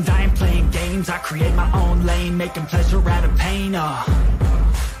 And I ain't playing games, I create my own lane, making pleasure out of pain,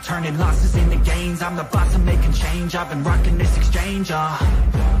 turning losses into gains. I'm the boss, I'm making change. I've been rocking this exchange,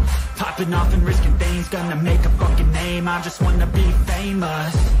 popping off and risking things. Gonna make a fucking name, I just wanna be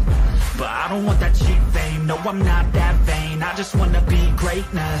famous. But I don't want that cheap fame, no I'm not that vain. I just wanna be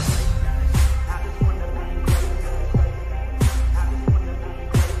greatness.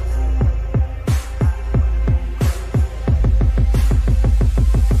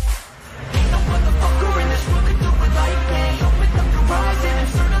 Ain't no motherfucker in this world can do it like me. Open up your eyes and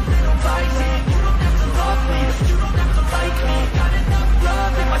insert a little rising. You don't have to love me, you don't have to like me. Got enough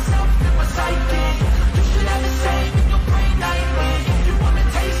love in myself, in my psyche. You should have the same in your brain nightly. If you wanna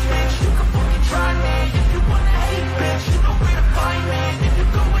taste, bitch, you can fucking try me. If you wanna hate, bitch, you know where to find me. If you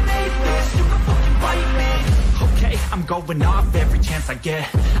go and hate this, you can fucking bite me. Okay, I'm going off every chance I get.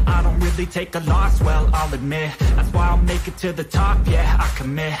 I don't really take a loss, well, I'll admit. That's why I'll make it to the top, yeah, I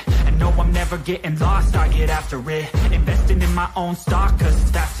commit. And no, I'm never getting lost, I get after it. Investing in my own stock, cause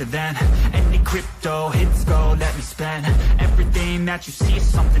it's faster than any crypto hits go, let me spend. Everything that you see is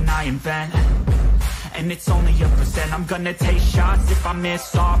something I invent. And it's only a percent. I'm gonna take shots. If I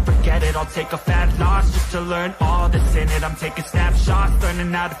miss all, forget it. I'll take a fat loss just to learn all that's in it. I'm taking snapshots,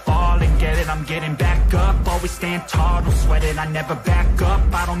 learning how to fall and get it. I'm getting back up, always stand tall, don't sweat it. I never back up,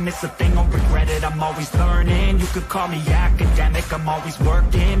 I don't miss a thing, I'll regret it. I'm always learning, you could call me academic. I'm always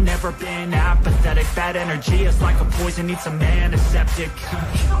working, never been apathetic. Bad energy is like a poison, needs some antiseptic.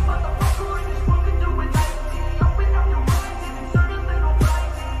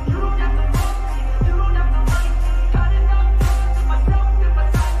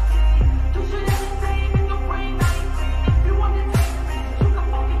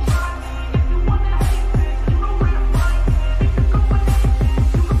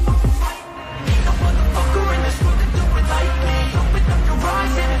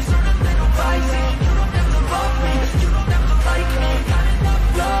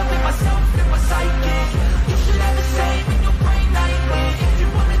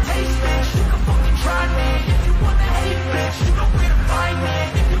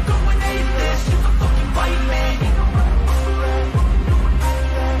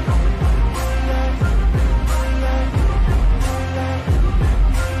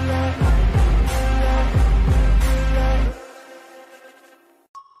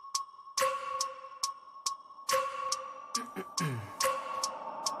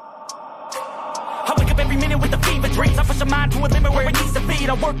 I wake up every minute with the fever dreams. I push my mind to a limit where it needs to be.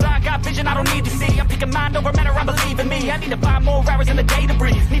 I work blind, got vision I don't need to see. I'm picking mind over matter, I believe in me. I need to find more hours in the day to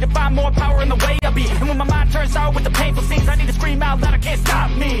breathe. Need to find more power in the way I be. And when my mind turns sour with the painful scenes, I need to scream out loud, I can't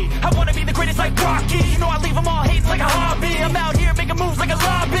stop me. I wanna be the greatest like Rocky. You know I leave them all hates like a hobby. I'm out here making moves like a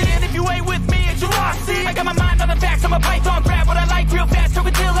lobby. And if you ain't with me, it's your loss. See, I got my mind on the facts, I'm a python, grab what I like real fast. So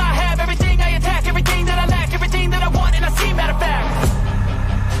until I have everything I attack, everything that I lack, everything that I want, and I see matter of fact.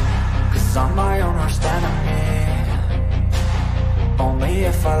 Cause I'm my own worst enemy. Only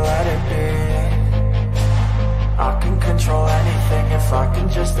if I let it be. I can control anything if I can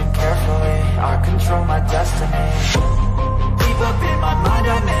just think carefully. I control my destiny. Deep up in my mind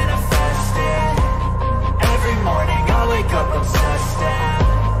I manifest it. Every morning I wake up obsessed, and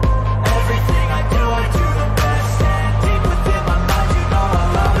everything I do the best. And deep within my mind, you know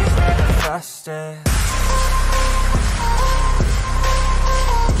I'll always manifest it.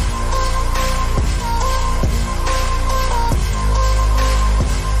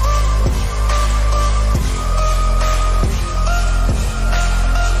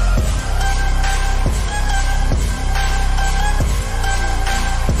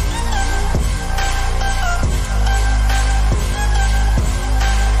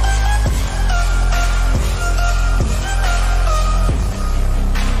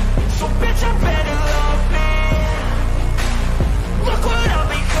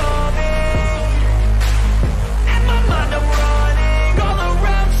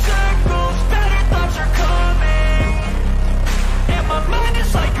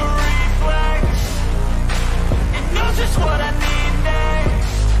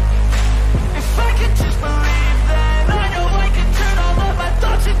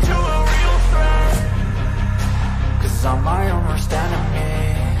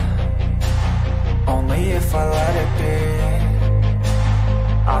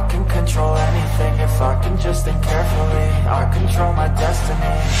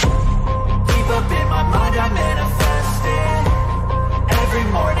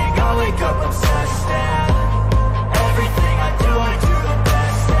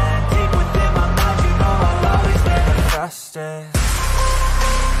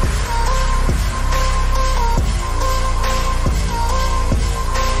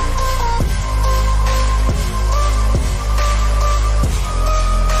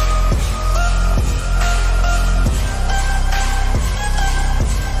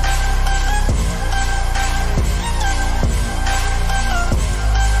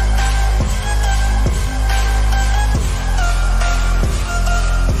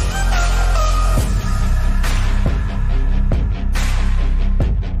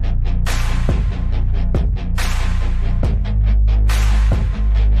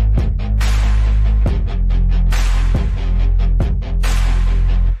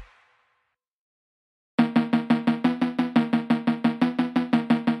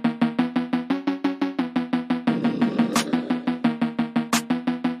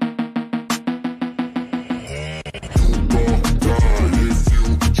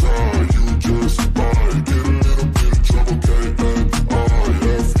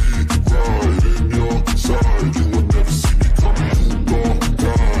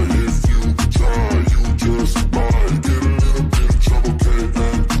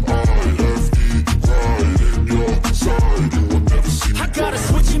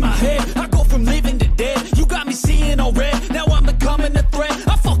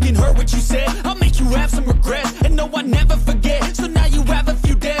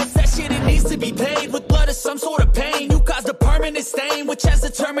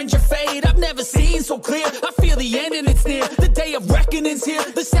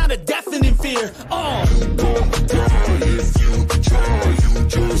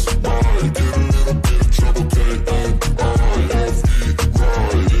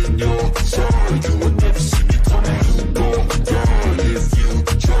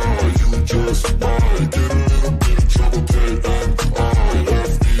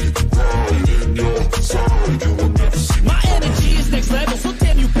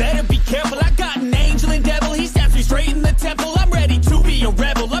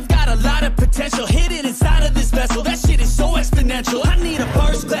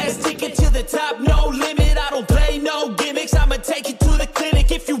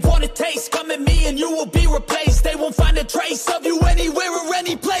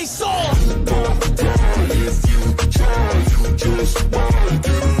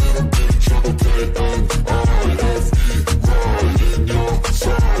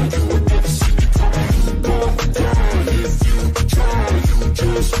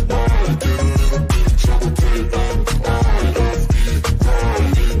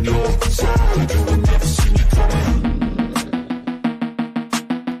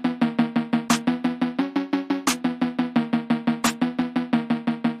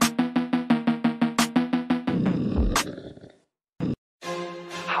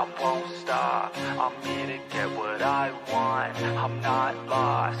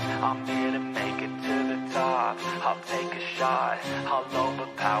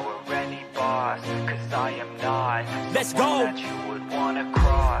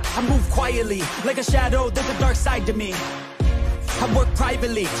 Like a shadow, there's a dark side to me. I work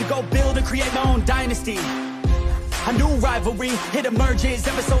privately to go build and create my own dynasty. A new rivalry, it emerges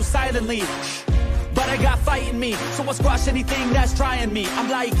ever so silently. But I got fight in me, so I'll squash anything that's trying me. I'm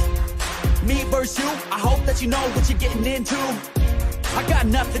like, me versus you, I hope that you know what you're getting into. I got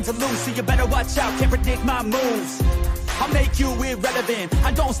nothing to lose, so you better watch out, can't predict my moves. I'll make you irrelevant,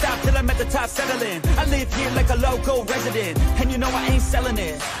 I don't stop till I'm at the top settling. I live here like a local resident, and you know I ain't selling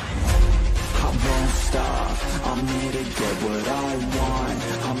it. I won't stop, I'm here to get what I want.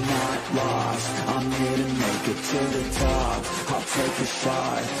 I'm not lost, I'm here to make it to the top. I'll take a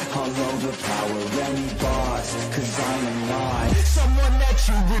shot, I'll overpower any boss. Cause I am not someone that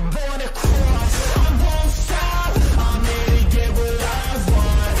you were born to cross. I won't stop, I'm here to get what I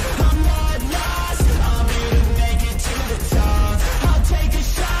want. I'm not lost, I'm here to make it to the top. I'll take a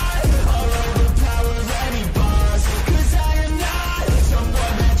shot, I'll overpower any boss. Cause I am not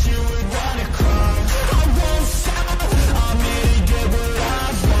someone that you would want to cross. I won't stop, I'm here to get what I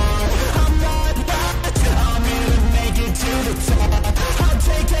want. I'm not lost, I'm here to make it to the top. I'll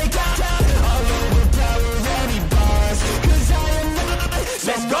take a shot, I'll overpower any boss. Cause I am not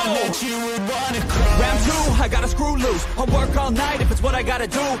someone that you would want to cross. Round two, I gotta screw loose. I'll work all night if it's what I gotta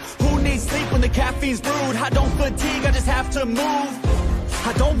do. Who needs sleep when the caffeine's brewed? I don't fatigue, I just have to move.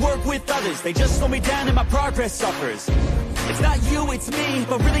 I don't work with others, they just slow me down and my progress suffers. It's not you, it's me,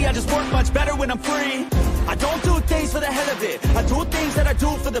 but really I just work much better when I'm free. I don't do things for the hell of it, I do things that I do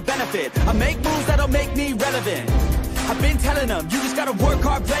for the benefit. I make moves that'll make me relevant. I've been telling them, you just gotta work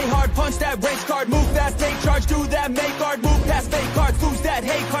hard, play hard, punch that race card, move fast, take charge, do that, make guard, move past fake cards, lose that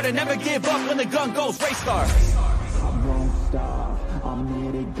hate card, and never give up when the gun goes race star. I won't stop, I'm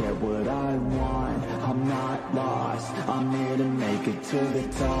here to get what I want. I'm not lost, I'm here to make it to the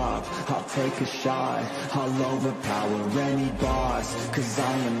top. I'll take a shot, I'll overpower any boss. Cause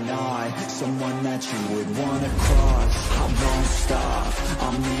I am not someone that you would wanna cross. I won't stop,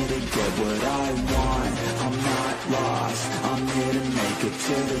 I'm here to get what I want. I'm not lost, I'm here to make it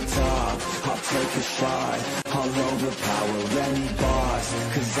to the top. I'll take a shot, I'll overpower any boss.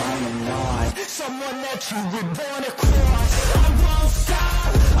 Cause I am not someone that you would wanna cross. I won't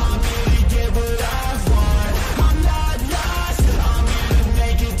stop, I'm here to get what I want. I'm not lost, I'm here to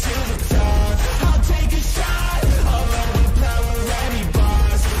make it to the top. I'll take a shot, I'll overpower any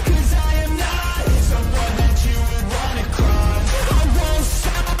boss. Cause I am not someone that you would wanna cross. I won't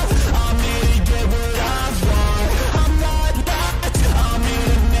stop, I'm here to get what I want. I'm not lost, I'm here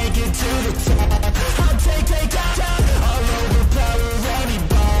to make it to the top. I'll take a shot, I'll overpower any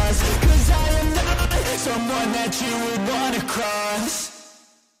boss. Cause I am not someone that you would wanna cross.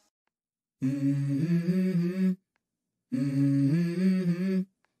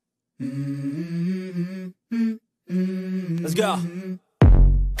 Let's go.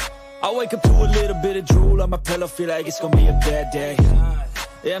 I wake up to a little bit of drool on my pillow, feel like it's gonna be a bad day.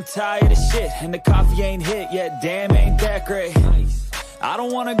 Yeah, I'm tired of shit, and the coffee ain't hit yet, damn, ain't that great. I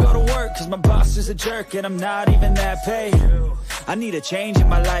don't wanna go to work, cause my boss is a jerk, and I'm not even that paid. I need a change in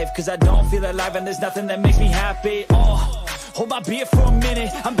my life, cause I don't feel alive, and there's nothing that makes me happy. Hold my beer for a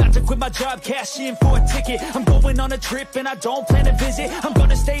minute, I'm about to quit my job, cash in for a ticket. I'm going on a trip and I don't plan to visit. I'm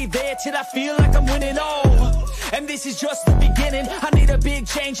gonna stay there till I feel like I'm winning, and this is just the beginning. I need a big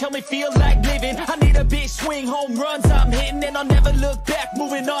change, help me feel like living. I need a big swing, home runs I'm hitting, and I'll never look back,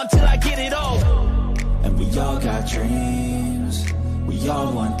 moving on till I get it all. And we all got dreams, we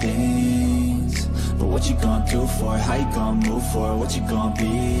all want things. But what you gonna do for it? How you gonna move for it? What you gonna be?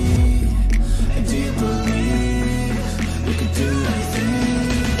 And do you believe you can do anything?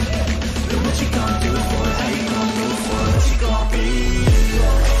 But what you gonna do for it? How you gonna move for it? What you gonna be?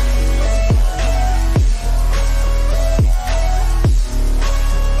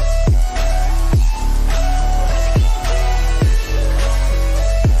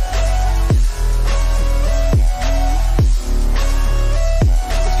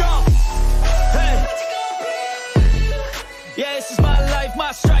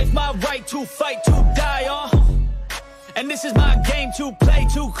 My strife, my right to fight, to die on. And this is my game to play,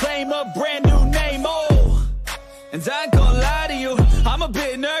 to claim a brand new name, And I ain't gonna lie to you, I'm a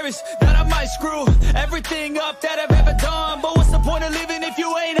bit nervous that I might screw everything up that I've ever done. But what's the point of living if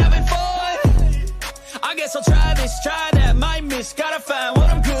you ain't having fun? I guess I'll try this, try that, might miss, gotta find what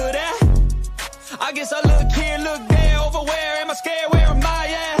I'm good at. I guess I look here, look there, over where am I scared, where am I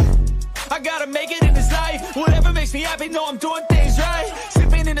at? I gotta make it in this life, whatever makes me happy, know I'm doing things right.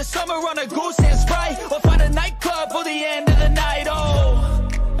 Sipping in the summer on a goose and Sprite, or find a nightclub for the end of the night,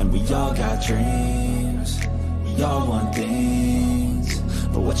 And we all got dreams, we all want things.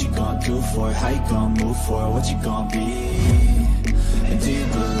 But what you gonna do for it? How you gonna move for it? What you gonna be? And do you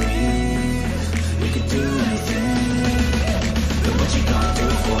believe you can do anything? But what you gonna do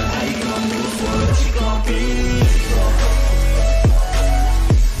for it? How you gonna move for it? What you gonna be?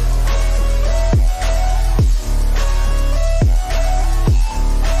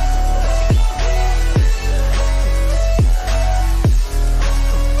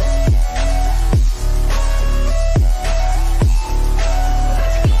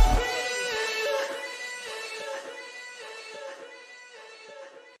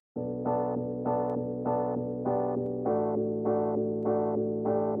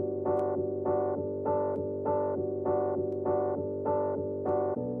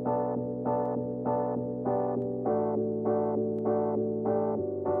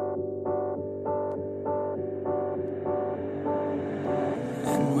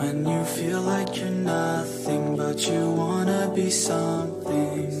 when you feel like you're nothing, but you wanna be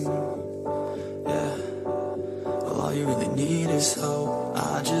something. Yeah, well, all you really need is hope.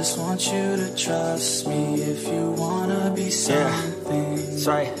 I just want you to trust me if you wanna be something. That's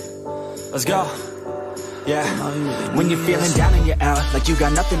right. Let's go. Yeah, when you're feeling down and you're out, like you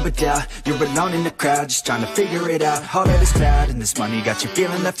got nothing but doubt, you're alone in the crowd, just trying to figure it out. All that is cloud and this money got you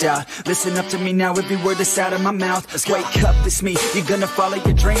feeling left out. Listen up to me now, every word that's out of my mouth. Wake up, it's me. You're gonna follow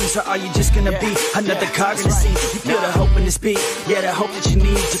your dreams, or are you just gonna be another cog in the scene? You feel the hope in this beat, yeah, the hope that you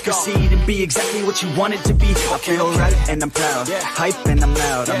need to proceed and be exactly what you want it to be. I feel right and I'm proud, hype and I'm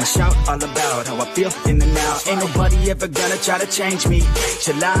loud. I'ma shout all about how I feel in the now. Ain't nobody ever gonna try to change me.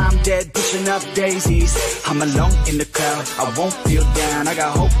 Till I'm dead, pushing up daisies. I'm alone in the crowd, I won't feel down. I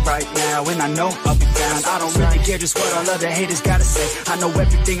got hope right now, and I know I'll be found. I don't really care just what all other haters gotta say. I know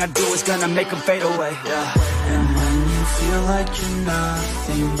everything I do is gonna make them fade away. And when you feel like you're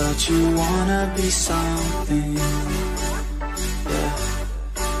nothing, but you wanna be something. Yeah,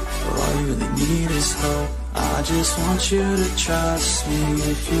 well, all you really need is hope. I just want you to trust me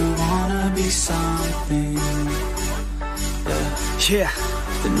if you wanna be something. Yeah,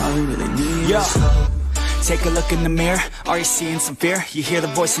 then all you really need is hope. Take a look in the mirror, are you seeing some fear? You hear the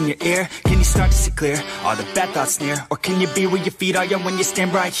voice in your ear, can you start to see clear? Are the bad thoughts near? Or can you be where your feet are, when you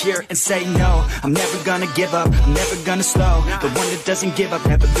stand right here and say no? I'm never gonna give up, I'm never gonna slow. The one that doesn't give up,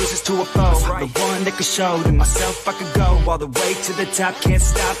 never loses to a foe. The one that could show to myself I could go all the way to the top, can't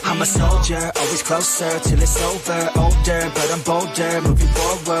stop me. I'm a soldier, always closer till it's over. Older, but I'm bolder, moving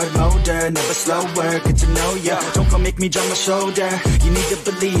forward, older, never slower. Good to know ya, don't come make me drop my shoulder. You need to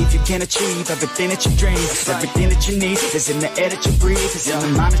believe you can achieve everything that you dream. Everything that you need is in the air that you breathe. It's in the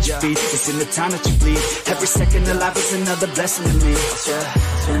mind that you feed. It's in the time that you bleed. Every second of life is another blessing to me.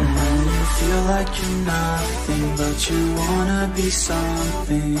 And when you feel like you're nothing, but you wanna be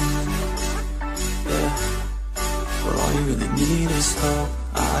something. Yeah, well, all you really need is hope.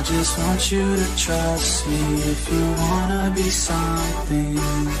 I just want you to trust me if you wanna be something.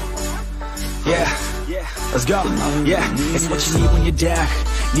 Yeah, let's go. Yeah, it's what you need when you're down,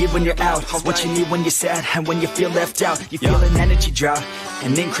 need when you're out. It's what you need when you're sad and when you feel left out. You feel an energy drought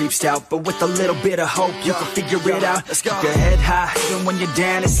and then creeps out, but with a little bit of hope you can figure it out. Keep your head high even when you're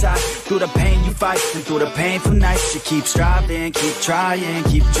down inside. Through the pain you fight and through the painful nights, you keep striving, keep trying,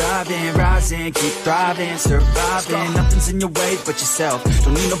 keep driving, rising, keep thriving, surviving. Nothing's in your way but yourself.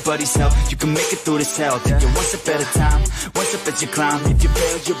 Don't need nobody's help. You can make it through this hell. Take it one step at a time, one step as you climb. If you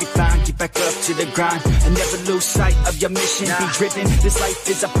fail, you'll be fine. Get back up to the grind and never lose sight of your mission. Be driven. This life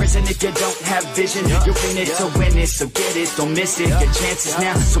is a prison if you don't have vision. You're in it to win it, so get it, don't miss it. Your chances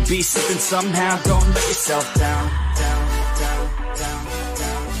now, so be something somehow. Don't let yourself down.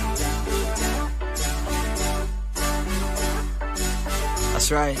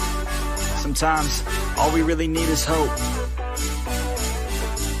 That's right. Sometimes all we really need is hope.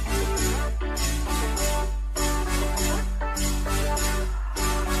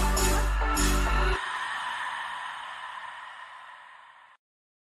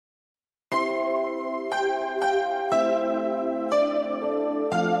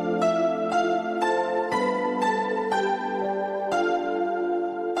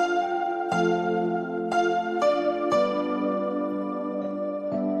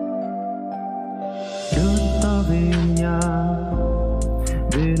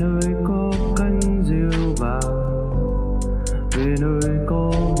 Về nơi có cánh diều vàng, về nơi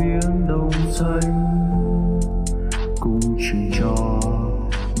có biển đông xanh, cùng chuyện trò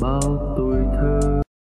bao tuổi thơ.